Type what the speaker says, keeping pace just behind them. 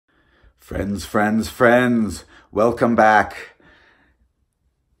Friends, welcome back.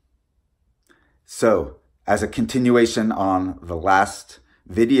 So, as a continuation on the last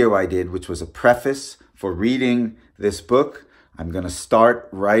video I did, which was a preface for reading this book, I'm going to start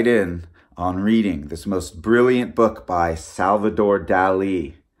right in on reading this most brilliant book by Salvador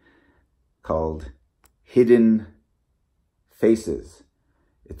Dali called Hidden Faces.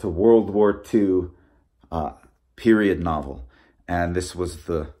 It's a World War II period novel, and this was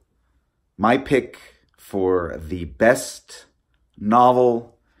my pick for the best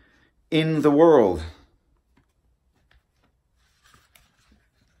novel in the world.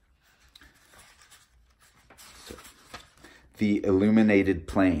 So, The Illuminated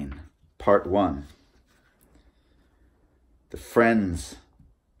Plain, Part 1. The Friends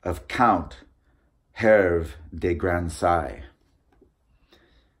of Count Herve de Grandsai.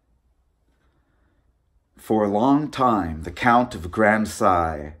 For a long time, the Count of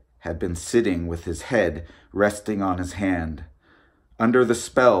Grandsai had been sitting with his head resting on his hand, under the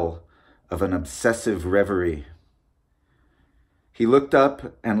spell of an obsessive reverie. He looked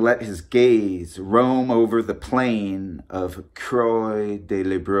up and let his gaze roam over the plain of Croix de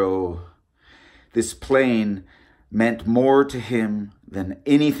Libro. This plain meant more to him than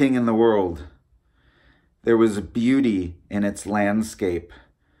anything in the world. There was beauty in its landscape,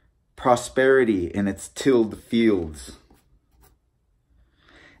 prosperity in its tilled fields.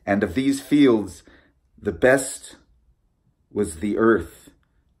 And of these fields, the best was the earth.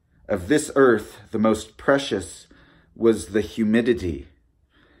 Of this earth, the most precious was the humidity.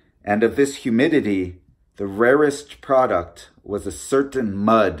 And of this humidity, the rarest product was a certain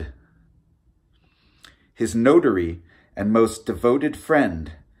mud. His notary and most devoted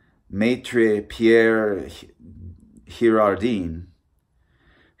friend, Maître Pierre Girardin,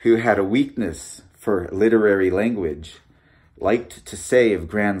 who had a weakness for literary language, liked to say of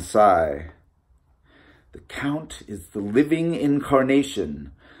Grandsai, "The Count is the living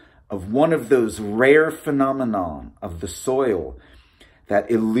incarnation of one of those rare phenomena of the soil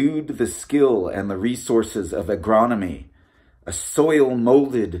that elude the skill and the resources of agronomy, a soil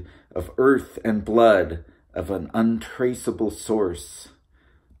molded of earth and blood of an untraceable source,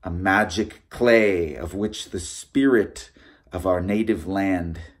 a magic clay of which the spirit of our native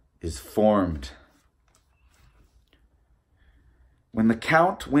land is formed." When the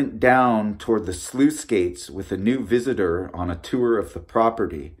Count went down toward the sluice gates with a new visitor on a tour of the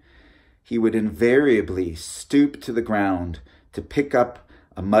property, he would invariably stoop to the ground to pick up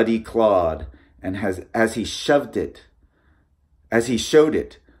a muddy clod, and as he showed it,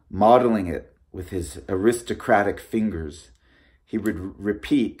 modeling it with his aristocratic fingers, he would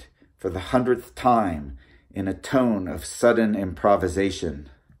repeat for the 100th time in a tone of sudden improvisation,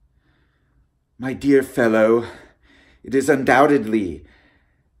 "My dear fellow, it is undoubtedly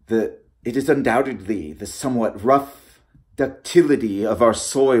the somewhat rough ductility of our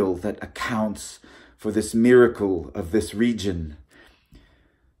soil that accounts for this miracle of this region.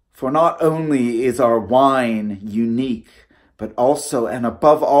 For not only is our wine unique, but also and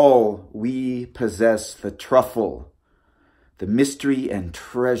above all, we possess the truffle, the mystery and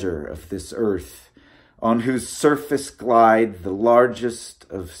treasure of this earth, on whose surface glide the largest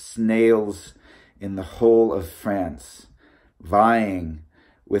of snails in the whole of France, vying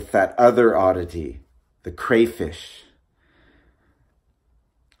with that other oddity, the crayfish.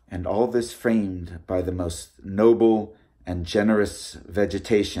 And all this framed by the most noble and generous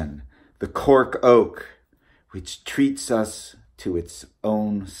vegetation, the cork oak, which treats us to its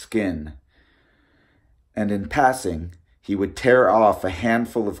own skin." And in passing, he would tear off a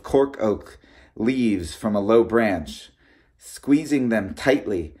handful of cork oak leaves from a low branch, squeezing them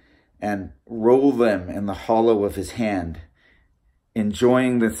tightly and roll them in the hollow of his hand,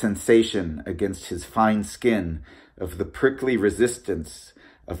 enjoying the sensation against his fine skin of the prickly resistance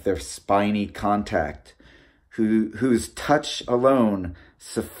of their spiny contact, whose touch alone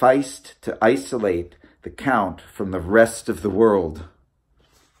sufficed to isolate the Count from the rest of the world.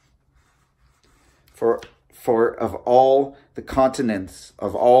 For of all the continents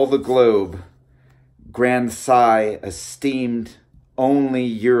of all the globe, Grandsai esteemed only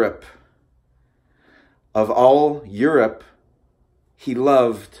Europe. Of all Europe, he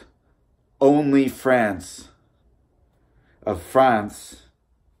loved only France. Of France,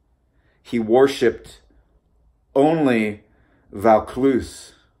 he worshipped only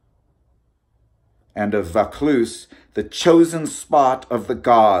Vaucluse. And of Vaucluse, the chosen spot of the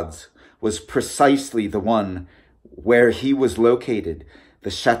gods was precisely the one where he was located,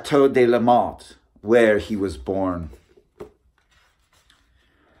 the Château de la Motte, where he was born.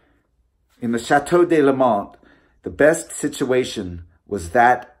 In the Château de la Motte, the best situation was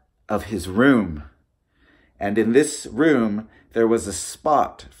that of his room. And in this room, there was a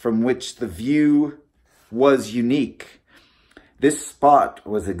spot from which the view was unique. This spot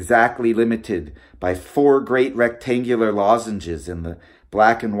was exactly limited by 4 great rectangular lozenges in the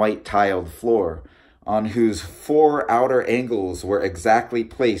black and white tiled floor, on whose 4 outer angles were exactly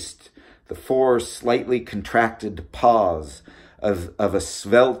placed the 4 slightly contracted paws of a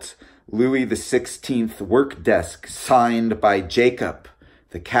svelte Louis XVI work desk signed by Jacob,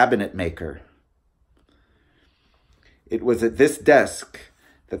 the cabinet maker. It was at this desk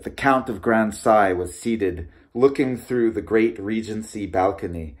that the Count of Grandsai was seated, looking through the great Regency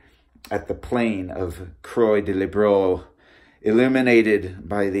balcony at the plain of Croix de Libro, illuminated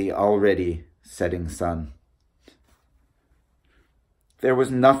by the already setting sun. There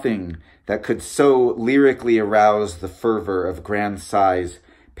was nothing that could so lyrically arouse the fervor of Grandsai's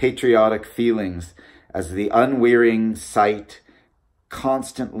patriotic feelings as the unwearying sight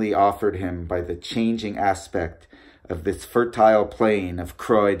constantly offered him by the changing aspect of this fertile plain of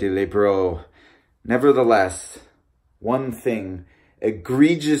Croix de Libro. Nevertheless, one thing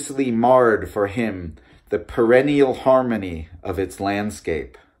egregiously marred for him the perennial harmony of its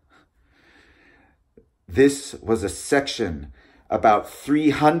landscape. This was a section about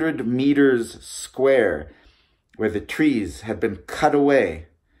 300 meters square where the trees had been cut away,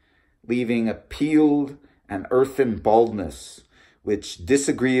 leaving a peeled and earthen baldness which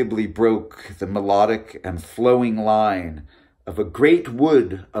disagreeably broke the melodic and flowing line of a great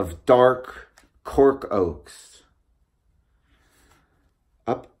wood of dark cork oaks.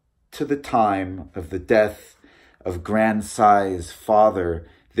 Up to the time of the death of Grandsai's father,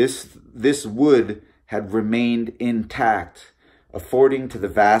 this wood had remained intact, affording to the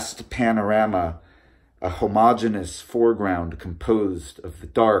vast panorama a homogeneous foreground composed of the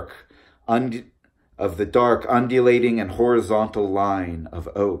dark, undulating and horizontal line of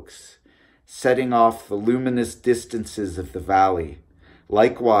oaks, setting off the luminous distances of the valley,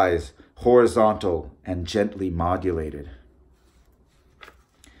 likewise horizontal and gently modulated.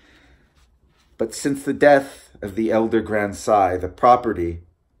 But since the death of the elder Grandsai, the property,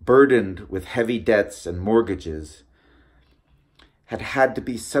 burdened with heavy debts and mortgages, had to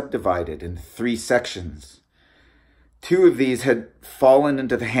be subdivided in 3 sections. 2 of these had fallen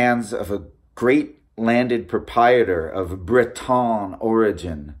into the hands of a great landed proprietor of Breton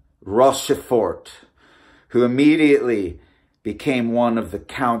origin, Rochefort, who immediately became one of the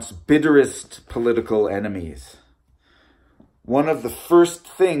Count's bitterest political enemies. One of the first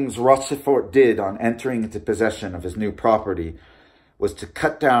things Rochefort did on entering into possession of his new property was to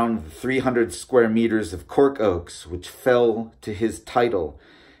cut down the 300 square meters of cork oaks which fell to his title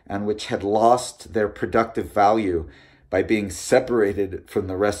and which had lost their productive value by being separated from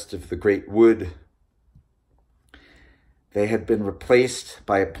the rest of the great wood. They had been replaced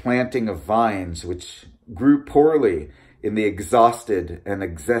by a planting of vines which grew poorly in the exhausted and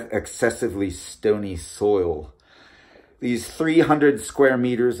excessively stony soil. These 300 square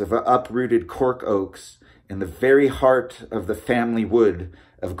meters of uprooted cork oaks in the very heart of the family wood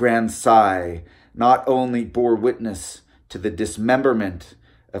of Grandsai not only bore witness to the dismemberment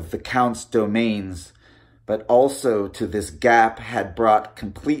of the Count's domains, but also to this gap had brought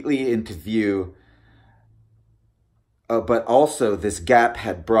completely into view the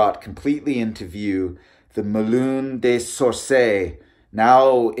Moulin des Sorciers,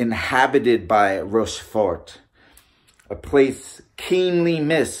 now inhabited by Rochefort, a place keenly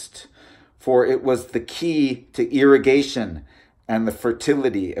missed, for it was the key to irrigation and the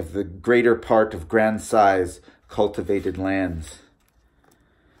fertility of the greater part of Grandsai's cultivated lands.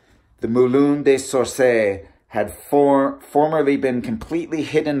 The Moulin des Sorciers had formerly been completely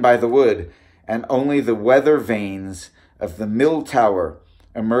hidden by the wood, and only the weather vanes of the mill tower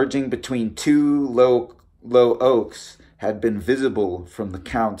emerging between 2 low oaks had been visible from the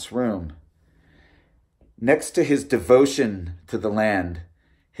Count's room. Next to his devotion to the land,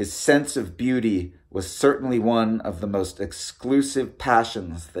 his sense of beauty was certainly one of the most exclusive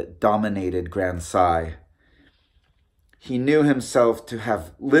passions that dominated Grandsai. He knew himself to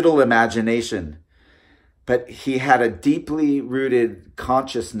have little imagination, but he had a deeply rooted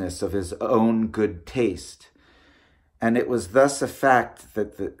consciousness of his own good taste, and it was thus a fact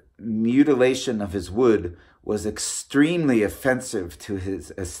that the mutilation of his wood was extremely offensive to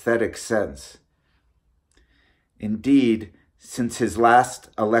his aesthetic sense. Indeed, since his last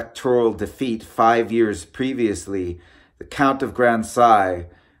electoral defeat 5 years previously, the Count of Grandsai,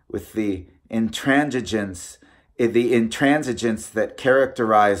 with the intransigence that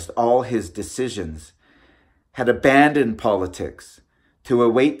characterized all his decisions, had abandoned politics to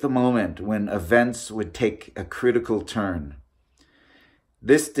await the moment when events would take a critical turn.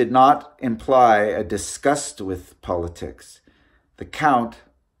 This did not imply a disgust with politics. The Count,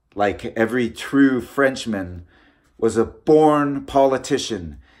 like every true Frenchman, was a born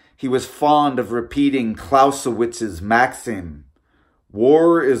politician. He was fond of repeating Clausewitz's maxim,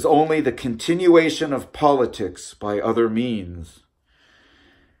 "War is only the continuation of politics by other means."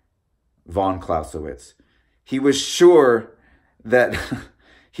 Von Clausewitz. He was sure that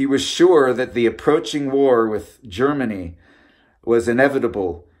the approaching war with Germany was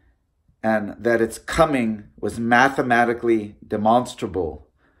inevitable and that its coming was mathematically demonstrable.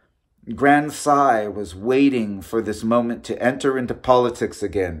 Grand Sai was waiting for this moment to enter into politics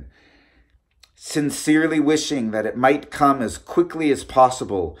again, sincerely wishing that it might come as quickly as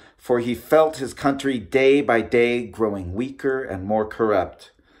possible, for he felt his country day by day growing weaker and more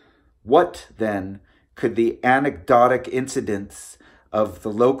corrupt. What, then, could the anecdotic incidents of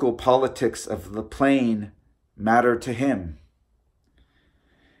the local politics of the plain matter to him?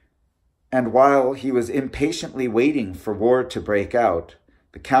 And while he was impatiently waiting for war to break out,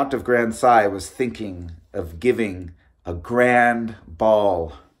 the Count of Grand Sai was thinking of giving a grand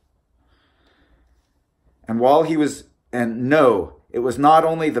ball. And it was not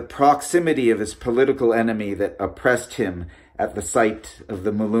only the proximity of his political enemy that oppressed him at the sight of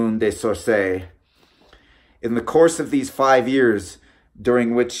the Moulin des Sorciers. In the course of these 5 years,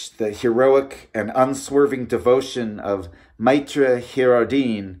 during which the heroic and unswerving devotion of Maître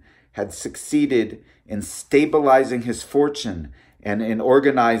Girardin had succeeded in stabilizing his fortune and in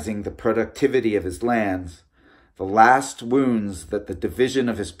organizing the productivity of his lands, the last wounds that the division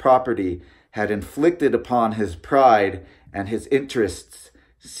of his property had inflicted upon his pride and his interests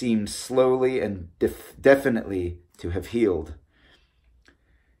seemed slowly and definitely to have healed.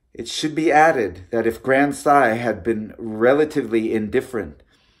 It should be added that if Grand Sai had been relatively indifferent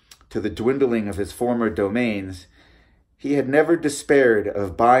to the dwindling of his former domains, he had never despaired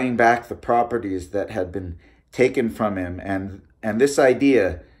of buying back the properties that had been taken from him, and this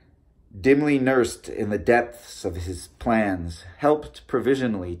idea, dimly nursed in the depths of his plans, helped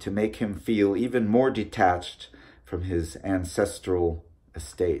provisionally to make him feel even more detached from his ancestral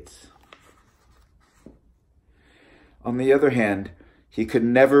estates. On the other hand, he could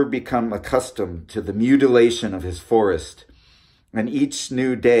never become accustomed to the mutilation of his forest, and each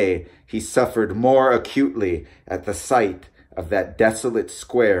new day he suffered more acutely at the sight of that desolate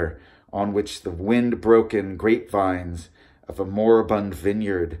square on which the wind-broken grapevines of a moribund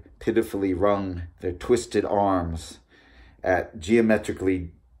vineyard pitifully wrung their twisted arms at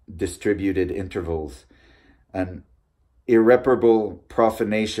geometrically distributed intervals, an irreparable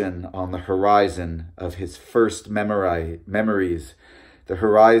profanation on the horizon of his first memories, the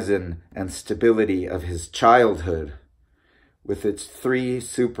horizon and stability of his childhood, with its 3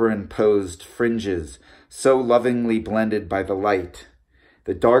 superimposed fringes so lovingly blended by the light,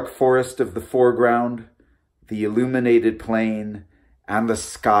 the dark forest of the foreground, the illuminated plain, and the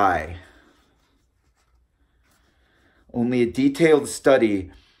sky. Only a detailed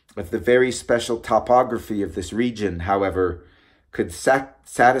study of the very special topography of this region, however, could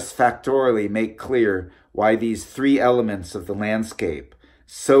satisfactorily make clear why these 3 elements of the landscape,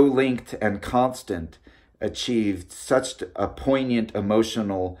 so linked and constant, achieved such a poignant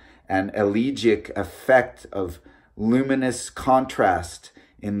emotional and elegiac effect of luminous contrast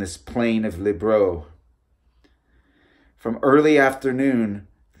in this plain of Libro. From early afternoon,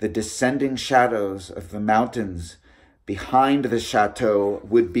 the descending shadows of the mountains behind the chateau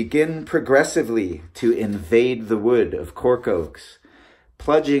would begin progressively to invade the wood of cork oaks,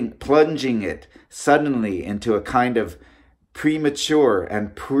 plunging it suddenly into a kind of premature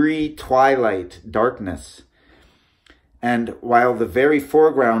and pre-twilight darkness. And while the very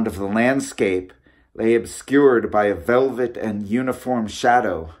foreground of the landscape lay obscured by a velvet and uniform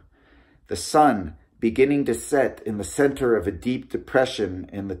shadow, the sun, beginning to set in the center of a deep depression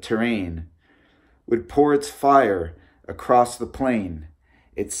in the terrain, would pour its fire across the plain,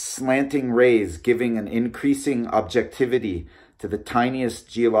 its slanting rays giving an increasing objectivity to the tiniest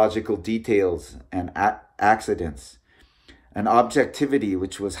geological details and accidents, an objectivity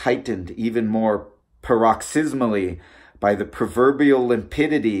which was heightened even more paroxysmally by the proverbial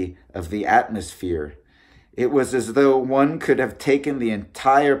limpidity of the atmosphere. It was as though one could have taken the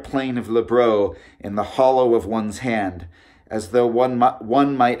entire plain of Libro in the hollow of one's hand, as though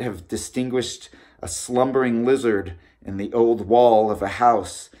one might have distinguished a slumbering lizard in the old wall of a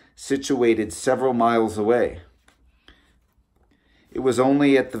house situated several miles away. It was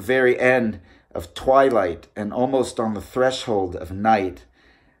only at the very end of twilight and almost on the threshold of night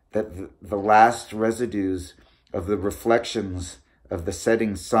that the last residues of the reflections of the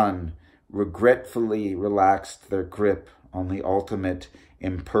setting sun regretfully relaxed their grip on the ultimate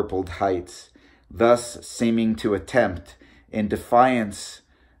empurpled heights, thus seeming to attempt, in defiance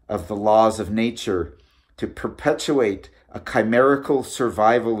of the laws of nature, to perpetuate a chimerical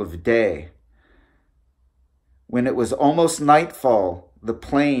survival of day. When it was almost nightfall, the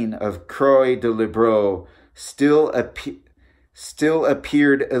plain of Croix de l'Abrazo still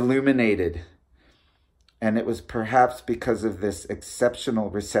appeared illuminated, and it was perhaps because of this exceptional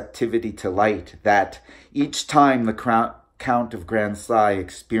receptivity to light that each time the Count of Grancy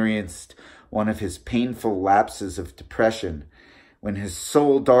experienced one of his painful lapses of depression, when his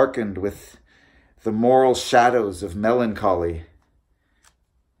soul darkened with the moral shadows of melancholy,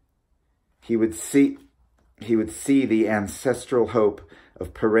 he would see the ancestral hope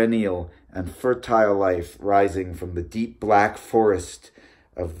of perennial and fertile life rising from the deep black forest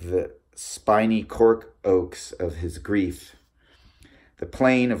of the spiny cork oaks of his grief. The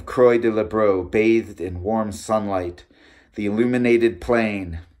plain of Croix de l'Abrazo bathed in warm sunlight, the illuminated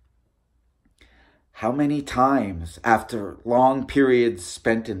plain. How many times, after long periods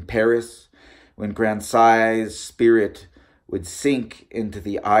spent in Paris, when Grancy's spirit would sink into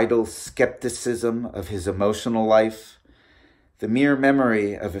the idle skepticism of his emotional life, the mere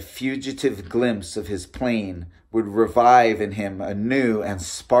memory of a fugitive glimpse of his plain would revive in him a new and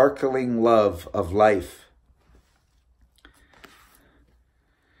sparkling love of life.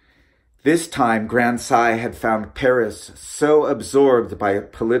 This time, Grancy had found Paris so absorbed by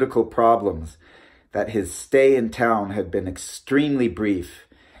political problems that his stay in town had been extremely brief.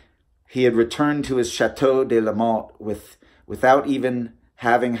 He had returned to his Chateau de la Motte without even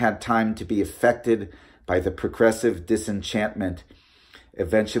having had time to be affected by the progressive disenchantment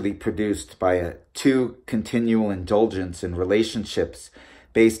eventually produced by a too continual indulgence in relationships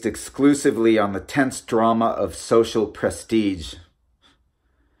based exclusively on the tense drama of social prestige.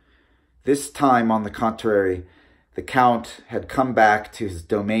 This time, on the contrary, the Count had come back to his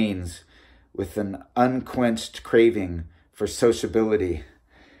domains with an unquenched craving for sociability,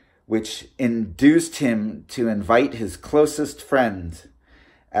 which induced him to invite his closest friends,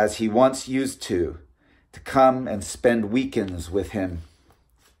 as he once used to come and spend weekends with him.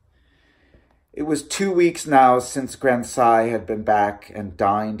 It was 2 weeks now since Grancy had been back and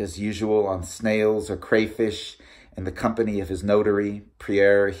dined as usual on snails or crayfish in the company of his notary,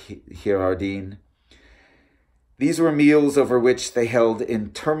 Pierre Girardin. These were meals over which they held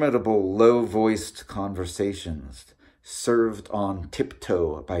interminable low-voiced conversations, served on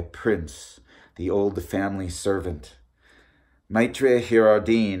tiptoe by Prince, the old family servant. Maitre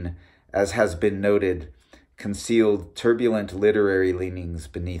Girardin, as has been noted, concealed turbulent literary leanings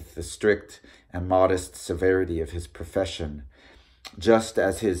beneath the strict and modest severity of his profession, just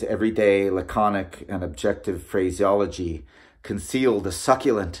as his everyday laconic and objective phraseology concealed a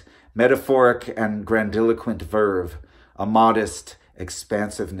succulent, metaphoric and grandiloquent verve, a modest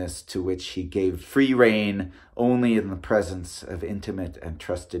expansiveness to which he gave free rein only in the presence of intimate and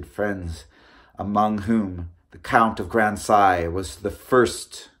trusted friends, among whom the Count of Grancy was the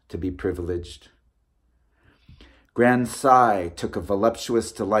first to be privileged. Grancy took a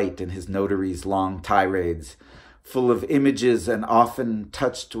voluptuous delight in his notary's long tirades, full of images and often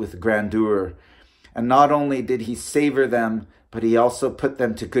touched with grandeur, and not only did he savor them, but he also put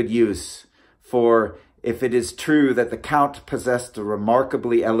them to good use, for if it is true that the Count possessed a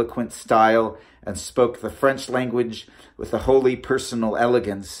remarkably eloquent style and spoke the French language with a wholly personal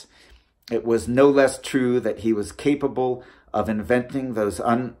elegance, it was no less true that he was capable of inventing those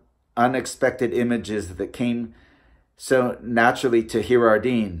unexpected images that came so naturally to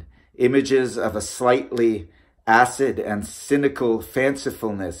Girardin, images of a slightly acid and cynical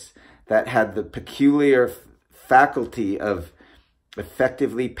fancifulness that had the peculiar faculty of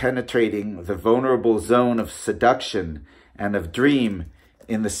effectively penetrating the vulnerable zone of seduction and of dream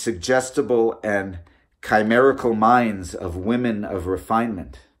in the suggestible and chimerical minds of women of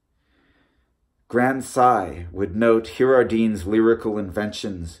refinement. Grancy would note Girardin's lyrical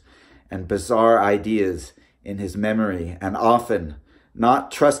inventions and bizarre ideas in his memory, and often,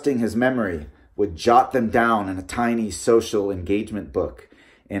 not trusting his memory, would jot them down in a tiny social engagement book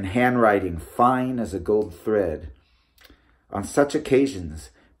in handwriting fine as a gold thread. On such occasions,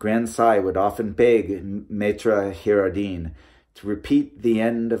 Grancy would often beg Maître Girardin to repeat the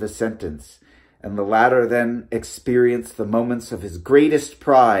end of a sentence, and the latter then experienced the moments of his greatest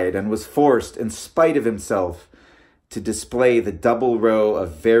pride and was forced, in spite of himself, to display the double row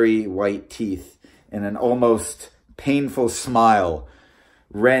of very white teeth in an almost painful smile,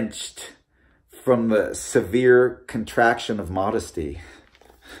 wrenched from the severe contraction of modesty.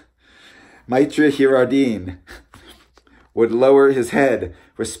 Maitre Girardin would lower his head,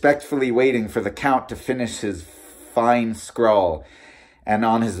 respectfully waiting for the Count to finish his fine scrawl, and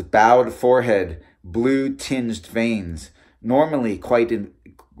on his bowed forehead blue-tinged veins, normally quite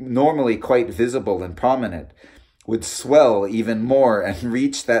visible and prominent, would swell even more and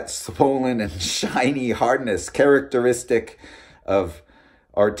reach that swollen and shiny hardness characteristic of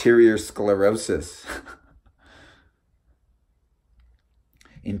arteriosclerosis.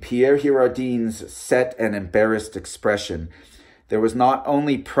 In Pierre Girardin's set and embarrassed expression, there was not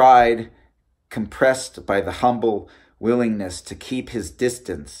only pride compressed by the humble willingness to keep his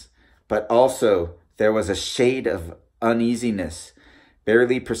distance, but also there was a shade of uneasiness,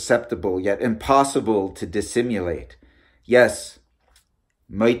 barely perceptible, yet impossible to dissimulate. Yes,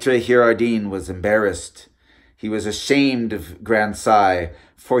 Maitre Girardin was embarrassed. He was ashamed of Grandsire,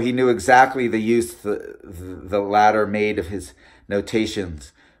 for he knew exactly the use the latter made of his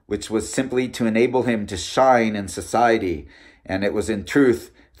notations, which was simply to enable him to shine in society, and it was in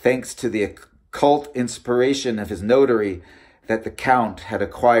truth thanks to the occult inspiration of his notary that the Count had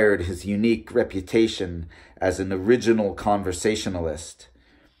acquired his unique reputation as an original conversationalist.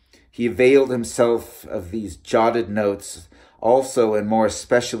 He availed himself of these jotted notes also and more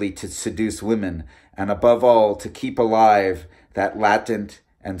especially to seduce women, and above all to keep alive that latent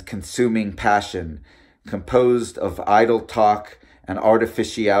and consuming passion, composed of idle talk and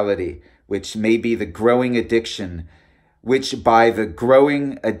artificiality, which may be the growing addiction, which by the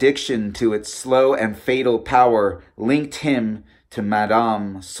growing addiction to its slow and fatal power linked him to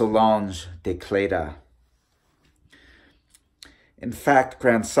Madame Solange de Cléda. In fact,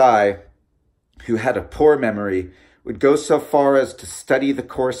 Grandsire, who had a poor memory, would go so far as to study the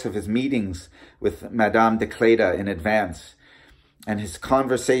course of his meetings with Madame de Cléda in advance, and his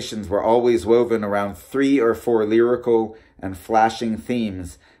conversations were always woven around 3 or 4 lyrical and flashing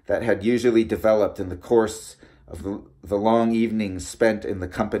themes that had usually developed in the course of the long evenings spent in the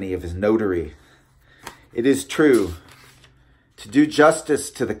company of his notary. It is true, to do justice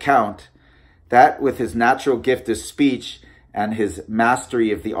to the Count, that with his natural gift of speech and his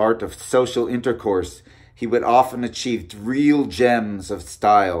mastery of the art of social intercourse, he would often achieve real gems of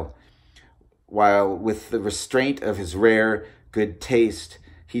style, while with the restraint of his rare good taste,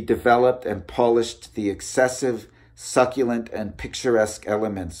 he developed and polished the excessive, succulent, and picturesque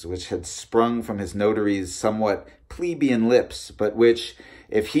elements which had sprung from his notary's somewhat plebeian lips, but which,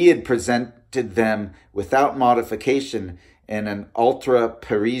 if he had presented them without modification in an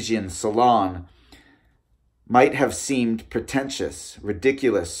ultra-Parisian salon, might have seemed pretentious,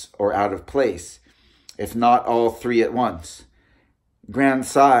 ridiculous, or out of place, if not all 3 at once.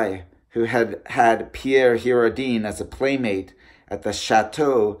 Grandsire, who had had Pierre Girardin as a playmate at the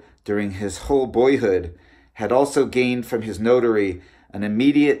chateau during his whole boyhood, had also gained from his notary an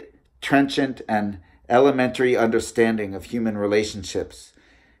immediate, trenchant, and elementary understanding of human relationships,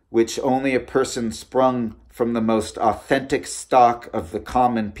 which only a person sprung from the most authentic stock of the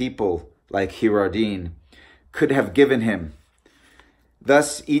common people, like Girardin, could have given him.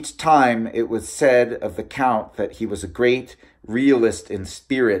 Thus, each time it was said of the Count that he was a great realist in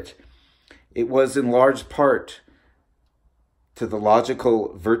spirit, it was in large part to the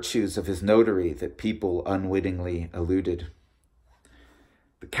logical virtues of his notary that people unwittingly alluded.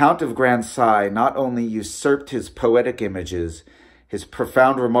 The Count of Grandsire not only usurped his poetic images, his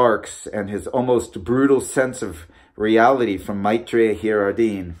profound remarks, and his almost brutal sense of reality from Maitre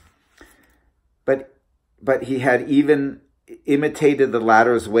Girardin, but he had even imitated the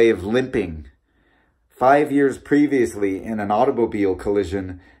latter's way of limping. 5 years previously, in an automobile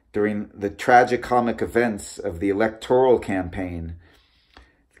collision during the tragicomic events of the electoral campaign,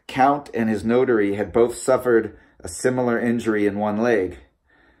 the Count and his notary had both suffered a similar injury in one leg.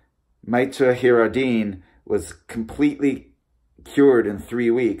 Maitre Girardin was completely cured in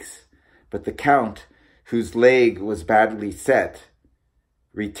 3 weeks, but the Count, whose leg was badly set,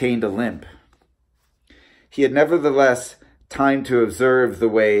 retained a limp. He had nevertheless time to observe the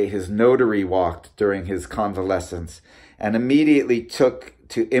way his notary walked during his convalescence, and immediately took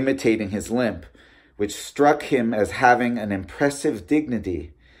to imitating his limp, which struck him as having an impressive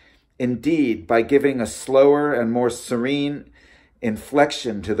dignity. Indeed, by giving a slower and more serene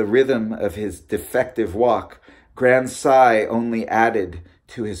inflection to the rhythm of his defective walk, Grandsire only added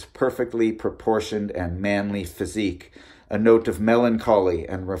to his perfectly proportioned and manly physique a note of melancholy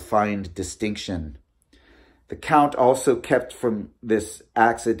and refined distinction. The Count also kept from this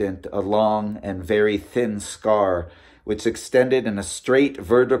accident a long and very thin scar, which extended in a straight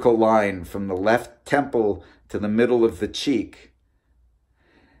vertical line from the left temple to the middle of the cheek.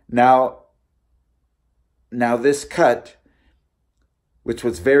 Now this cut, which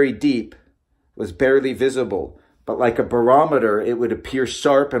was very deep, was barely visible, but like a barometer it would appear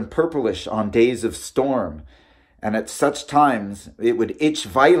sharp and purplish on days of storm, and at such times it would itch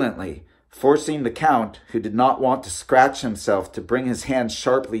violently, forcing the Count, who did not want to scratch himself, to bring his hand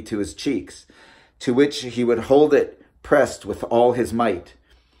sharply to his cheeks, to which he would hold it pressed with all his might.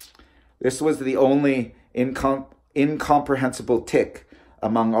 This was the only incomprehensible tic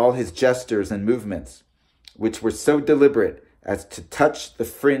among all his gestures and movements, which were so deliberate as to touch the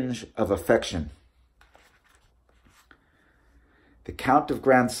fringe of affection. The Count of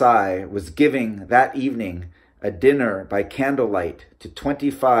Grandsire was giving that evening a dinner by candlelight to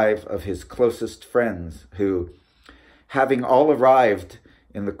 25 of his closest friends who, having all arrived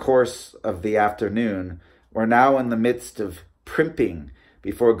in the course of the afternoon, were now in the midst of primping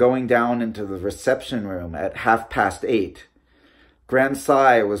before going down into the reception room at 8:30.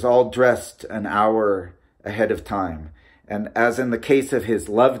 Grandsire was all dressed an hour ahead of time, and as in the case of his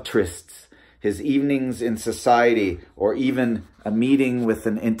love trysts, his evenings in society, or even a meeting with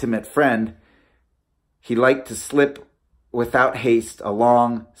an intimate friend, he liked to slip without haste a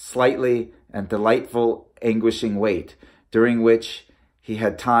long, slightly and delightful anguishing wait, during which he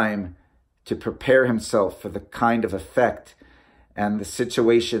had time to prepare himself for the kind of effect and the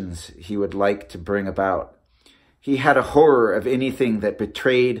situations he would like to bring about. He had a horror of anything that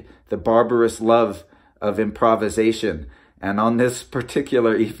betrayed the barbarous love of improvisation, and on this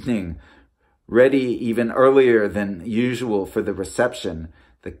particular evening, ready even earlier than usual for the reception,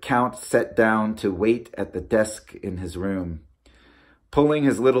 the Count sat down to wait at the desk in his room. Pulling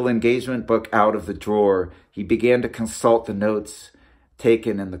his little engagement book out of the drawer, he began to consult the notes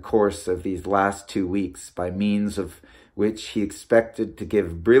taken in the course of these last 2 weeks, by means of which he expected to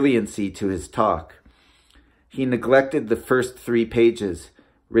give brilliancy to his talk. He neglected the first 3 pages,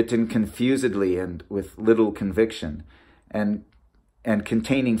 written confusedly and with little conviction, and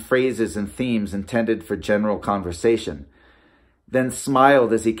containing phrases and themes intended for general conversation, then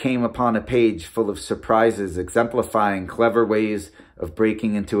smiled as he came upon a page full of surprises exemplifying clever ways of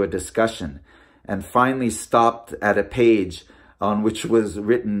breaking into a discussion, and finally stopped at a page on which was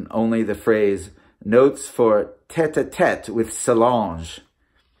written only the phrase, "Notes for tête-à-tête with Solange."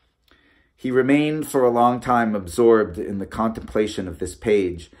 He remained for a long time absorbed in the contemplation of this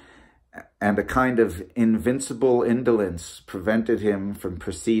page, and a kind of invincible indolence prevented him from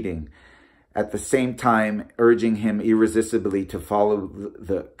proceeding, at the same time urging him irresistibly to follow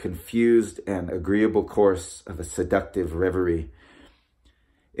the confused and agreeable course of a seductive reverie.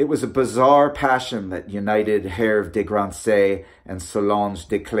 It was a bizarre passion that united Herve de Grancey and Solange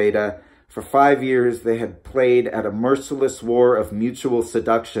de Cléda. For 5 years they had played at a merciless war of mutual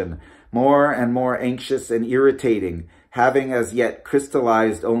seduction, more and more anxious and irritating, having as yet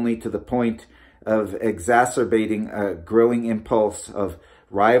crystallized only to the point of exacerbating a growing impulse of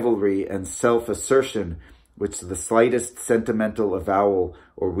rivalry and self-assertion, which the slightest sentimental avowal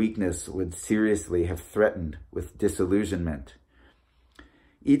or weakness would seriously have threatened with disillusionment.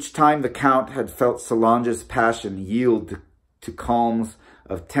 Each time the Count had felt Solange's passion yield to calms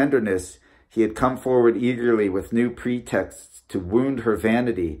of tenderness, he had come forward eagerly with new pretexts to wound her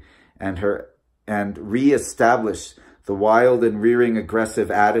vanity and re-establish the wild and rearing aggressive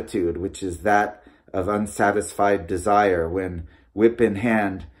attitude which is that of unsatisfied desire when, whip in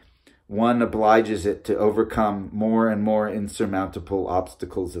hand, one obliges it to overcome more and more insurmountable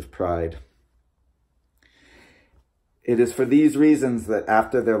obstacles of pride. It is for these reasons that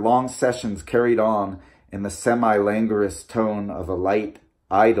after their long sessions carried on in the semi-languorous tone of a light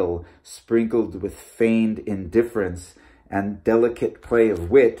idyll sprinkled with feigned indifference and delicate play of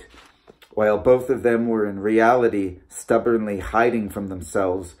wit, while both of them were in reality stubbornly hiding from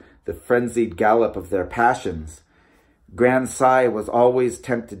themselves the frenzied gallop of their passions, Grandsire was always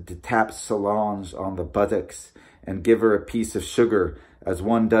tempted to tap Solange on the buttocks and give her a piece of sugar, as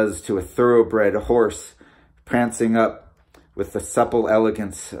one does to a thoroughbred horse, prancing up with the supple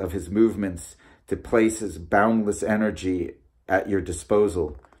elegance of his movements to place his boundless energy at your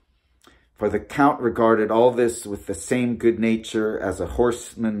disposal. For the Count regarded all this with the same good nature as a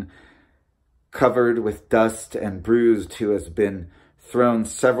horseman covered with dust and bruised who has been thrown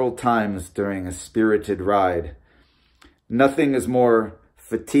several times during a spirited ride. Nothing is more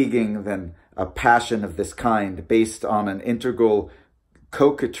fatiguing than a passion of this kind, based on an integral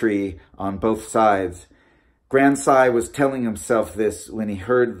coquetry on both sides. Grandsire was telling himself this when he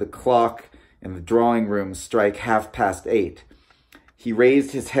heard the clock in the drawing room strike 8:30. He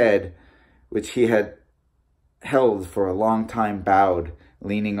raised his head, which he had held for a long time bowed,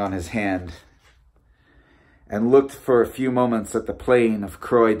 leaning on his hand, and looked for a few moments at the plain of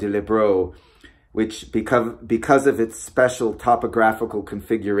Croix de Lebreau, which, because of its special topographical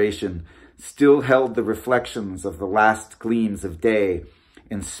configuration, still held the reflections of the last gleams of day,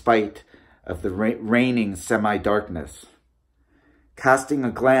 in spite of the reigning semi-darkness. Casting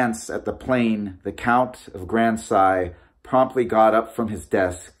a glance at the plain, the Count of Grandsire promptly got up from his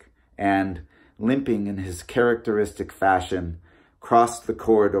desk and, limping in his characteristic fashion, crossed the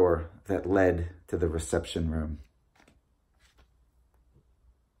corridor that led to the reception room.